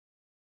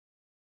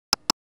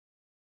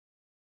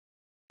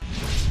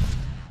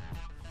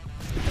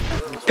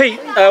Pete,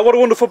 what a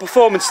wonderful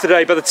performance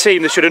today by the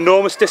team. They showed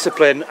enormous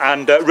discipline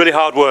and really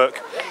hard work.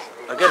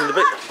 Again,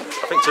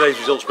 I think today's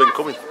result's been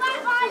coming.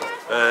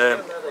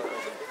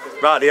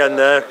 Right at the end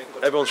there,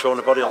 everyone's throwing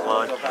the body on the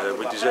line.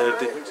 We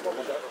deserved it.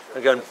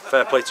 Again,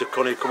 fair play to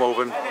Colne, come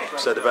over and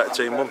said the better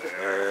team won.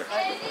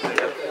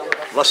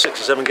 Last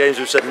 6 or 7 games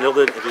we've said in the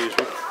other interviews,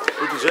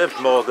 we deserved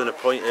more than a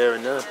point here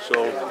and there.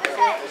 So,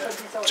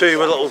 2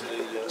 with a little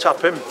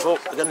tap in,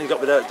 but again, you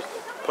got me there to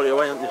put it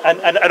away, haven't you?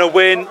 And a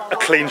win, a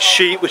clean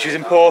sheet, which is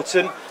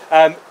important.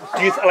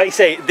 Do you, like you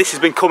say, this has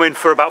been coming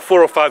for about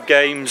 4 or 5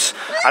 games,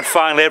 and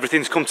finally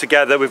everything's come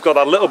together. We've got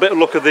that little bit of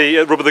look of the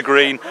rub of the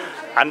green,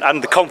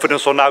 and the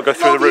confidence will now go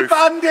through the roof.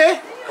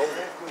 Bandit.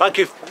 Thank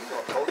you.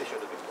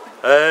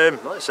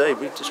 Like I say,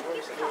 we've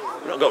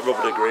not got rub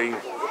of the green.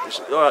 It's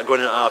all right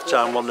going in at half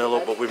time 1-0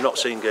 up, but we've not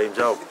seen games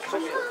out.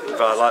 In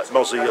fact, like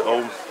Mosley at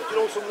home,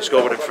 he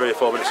scored within 3 or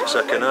 4 minutes of the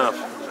second half.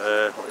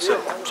 Like I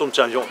said,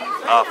 sometimes you want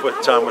halfway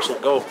time whistle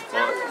go.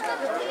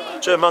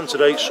 Like, 2 man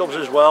today, subs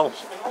as well.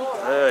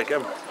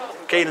 Again,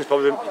 Keenan's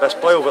probably been the best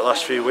player over the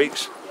last few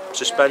weeks.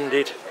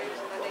 Suspended,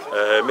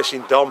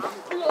 missing Dom.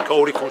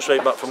 Cody comes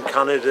straight back from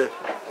Canada,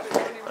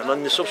 and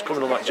then the subs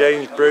coming on like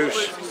James,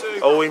 Bruce,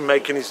 Owen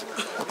making his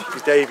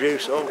debut.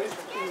 So.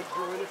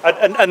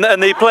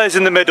 And the players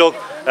in the middle,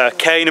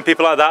 Kane and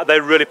people like that, they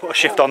really put a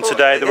shift on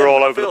today. They were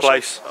all over the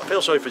place. I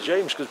feel sorry for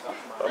James because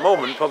at the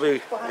moment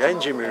probably the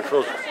engine room for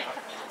us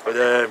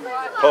with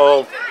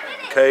Paul,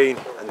 Kane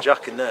and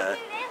Jack in there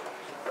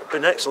have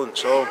been excellent.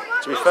 So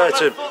to be fair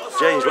to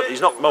James, but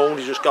he's not moaned,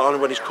 he's just got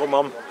on when he's come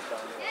on.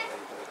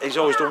 He's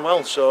always done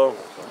well. So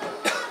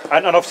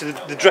and obviously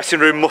the dressing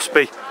room must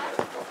be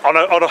on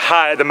a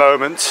high at the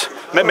moment.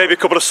 Maybe a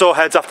couple of sore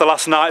heads after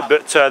last night,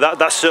 but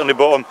that's certainly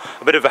brought him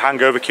a bit of a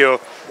hangover cure.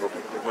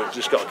 We've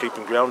just got to keep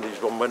him grounded.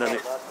 He's one win, and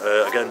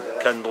again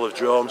Kendall have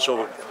drawn,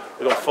 so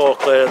we've got 4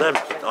 clear of them.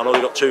 I know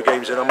they've got 2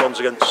 games in, and one's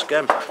against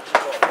Skem.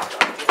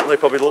 And they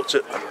probably looked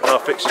at our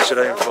fixtures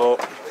today and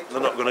thought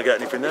they're not going to get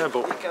anything there.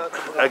 But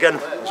again,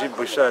 as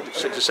we've said,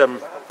 6 or 7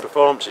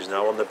 performances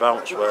now on the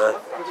bounce where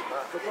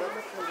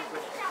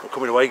we're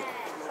coming away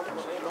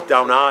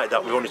downhearted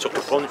that we only took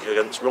a punch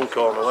against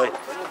Runcorn away,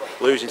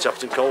 losing to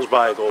Afton Coles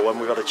by a goal when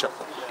we've had a chat.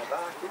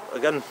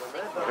 Again,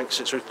 I think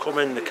since we've come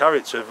in, the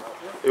character of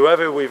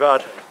whoever we've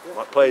had,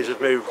 like players have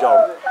moved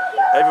on,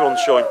 everyone's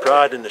showing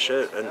pride in the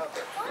shirt, and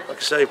like I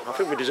say, I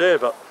think we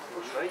deserve that.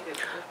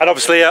 And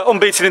obviously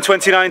unbeaten in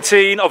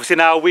 2019, obviously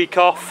now a week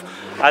off,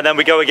 and then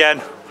we go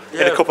again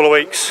in a couple of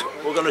weeks.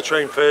 We're going to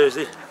train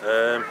Thursday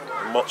and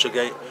watch a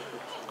game.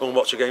 Go and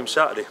watch a game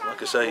Saturday.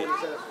 Like I say,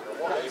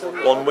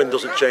 1 win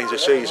doesn't change the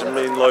season.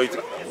 Me and Lloyd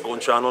go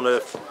and try and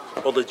unearth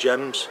other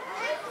gems.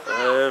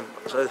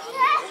 So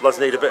lads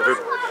need a bit of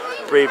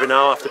a breather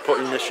now after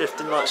putting the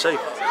shift in. Like I say,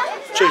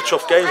 2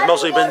 tough games.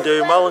 Mosley been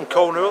doing well and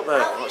Colne up there.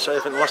 Like I say, I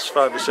think the last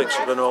 5 or 6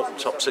 have been up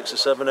top 6 or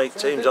 7, 8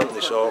 teams, haven't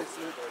they? So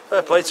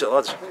fair play to it,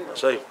 lads. Like I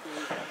say,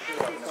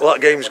 well,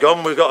 that game's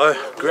gone. We've got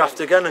a graft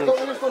again, and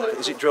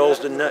is it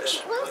Droylsden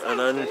next, and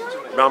then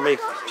Ramy.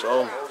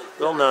 So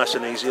they're all nice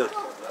and easy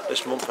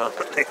this month.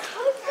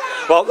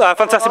 Well,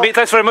 fantastic, Pete.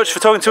 Thanks very much for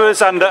talking to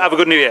us, and have a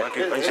good New Year. Thank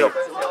you. Thanks,